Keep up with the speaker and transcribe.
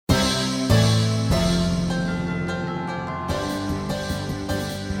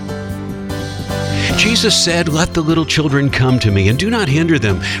Jesus said, "Let the little children come to me, and do not hinder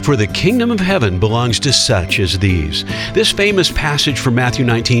them, for the kingdom of heaven belongs to such as these." This famous passage from Matthew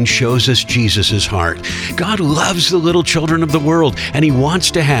 19 shows us Jesus' heart. God loves the little children of the world, and He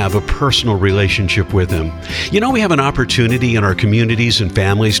wants to have a personal relationship with them. You know, we have an opportunity in our communities and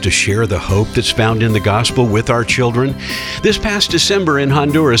families to share the hope that's found in the gospel with our children. This past December in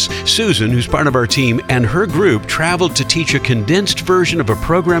Honduras, Susan, who's part of our team, and her group traveled to teach a condensed version of a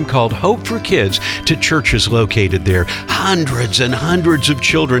program called Hope for Kids to churches located there. Hundreds and hundreds of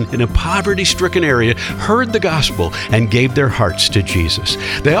children in a poverty-stricken area heard the gospel and gave their hearts to Jesus.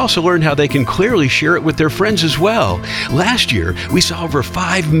 They also learned how they can clearly share it with their friends as well. Last year, we saw over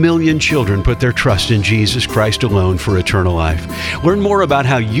 5 million children put their trust in Jesus Christ alone for eternal life. Learn more about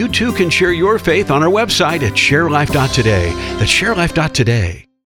how you too can share your faith on our website at sharelife.today. That's sharelife.today.